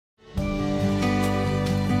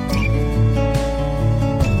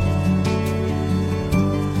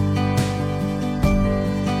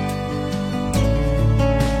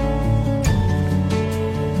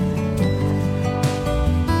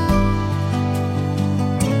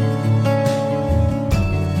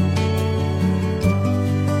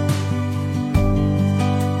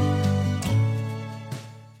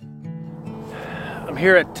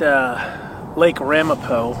here at Lake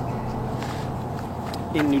Ramapo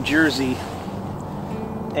in New Jersey,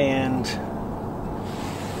 and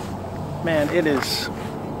man, it is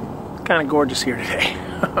kind of gorgeous here today.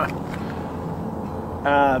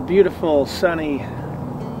 Beautiful sunny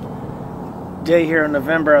day here in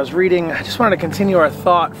November. I just wanted to continue our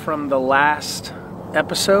thought from the last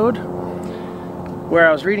episode where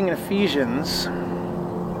I was reading in Ephesians,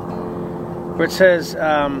 where it says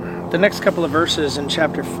the next couple of verses in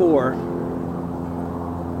chapter 4.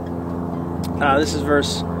 This is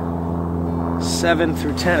verse 7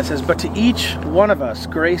 through 10. It says, "But to each one of us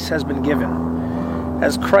grace has been given,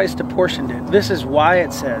 as Christ apportioned it. This is why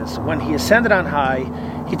it says, when he ascended on high,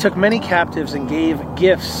 he took many captives and gave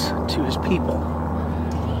gifts to his people."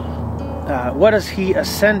 What does he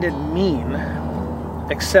ascended mean,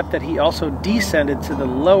 except that he also descended to the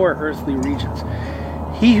lower earthly regions?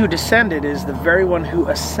 He who descended is the very one who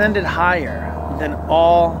ascended higher than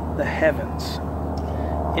all the heavens,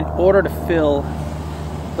 in order to fill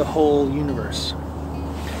the whole universe.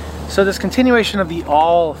 So this continuation of the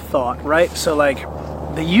all thought, right? So like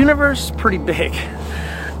the universe, pretty big.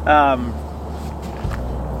 And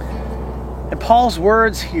Paul's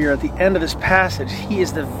words here at the end of this passage, he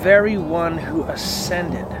is the very one who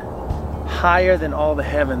ascended higher than all the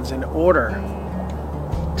heavens in order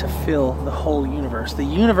to fill the whole universe. The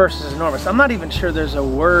universe is enormous. I'm not even sure there's a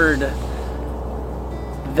word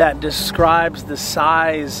that describes the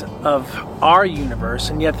size of our universe,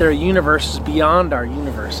 and yet there are universes beyond our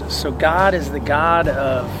universes. So God is the God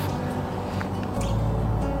of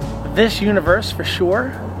this universe for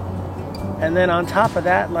sure, and then on top of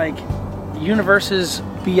that, like universes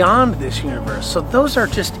beyond this universe. So those are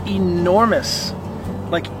just enormous,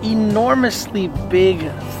 like enormously big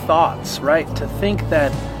thoughts, right? To think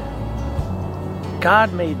that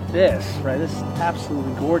God made this, right? This is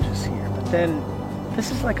absolutely gorgeous here, but then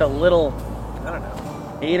this is like a little, I don't know,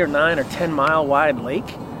 8 or 9 or 10 mile wide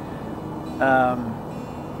lake.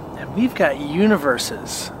 And we've got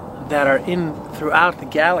universes that are in throughout the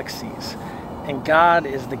galaxies, and God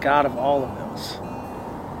is the God of all of those.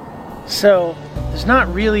 So there's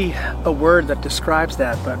not really a word that describes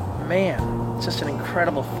that, but man, it's just an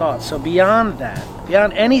incredible thought. So beyond that,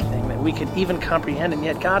 beyond anything that we could even comprehend, and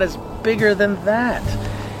yet God is bigger than that.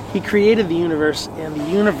 He created the universe and the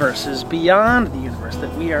universes beyond the universe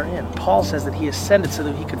that we are in. Paul says that he ascended so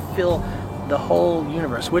that he could fill the whole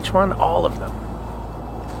universe. Which one? All of them.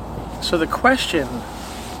 So the question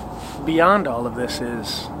beyond all of this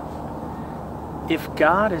is, if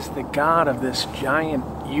God is the God of this giant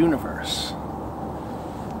universe,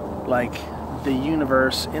 like the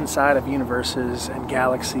universe inside of universes and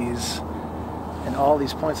galaxies and all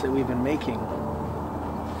these points that we've been making,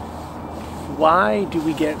 why do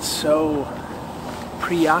we get so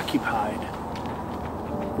preoccupied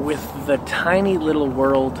with the tiny little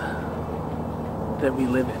world that we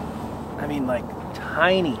live in? I mean, like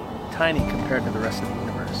tiny compared to the rest of the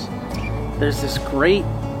universe. There's this great,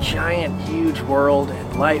 giant, huge world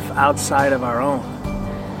and life outside of our own.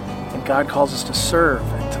 And God calls us to serve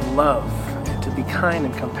and to love and to be kind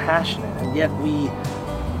and compassionate. And yet we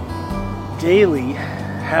daily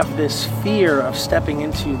have this fear of stepping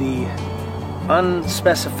into the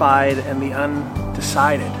unspecified and the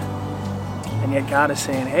undecided. And yet God is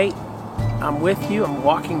saying, hey, I'm with you, I'm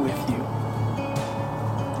walking with you.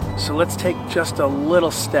 So let's take just a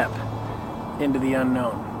little step into the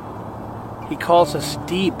unknown. He calls us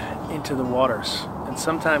deep into the waters. And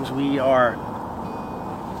sometimes we are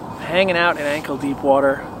hanging out in ankle deep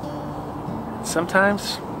water.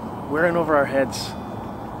 Sometimes we're in over our heads.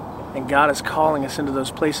 And God is calling us into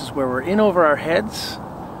those places where we're in over our heads,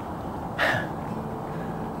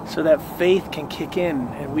 so that faith can kick in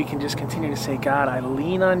and we can just continue to say, God, I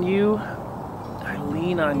lean on you. I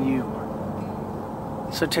lean on you.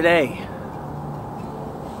 So today,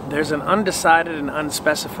 there's an undecided and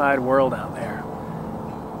unspecified world out there.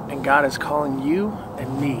 And God is calling you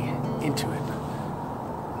and me into it.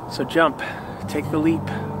 So jump, take the leap.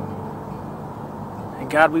 And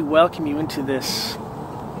God, we welcome you into this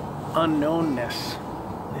unknownness,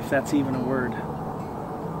 if that's even a word,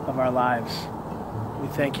 of our lives. We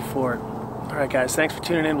thank you for it. All right, guys, thanks for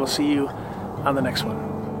tuning in. We'll see you on the next one.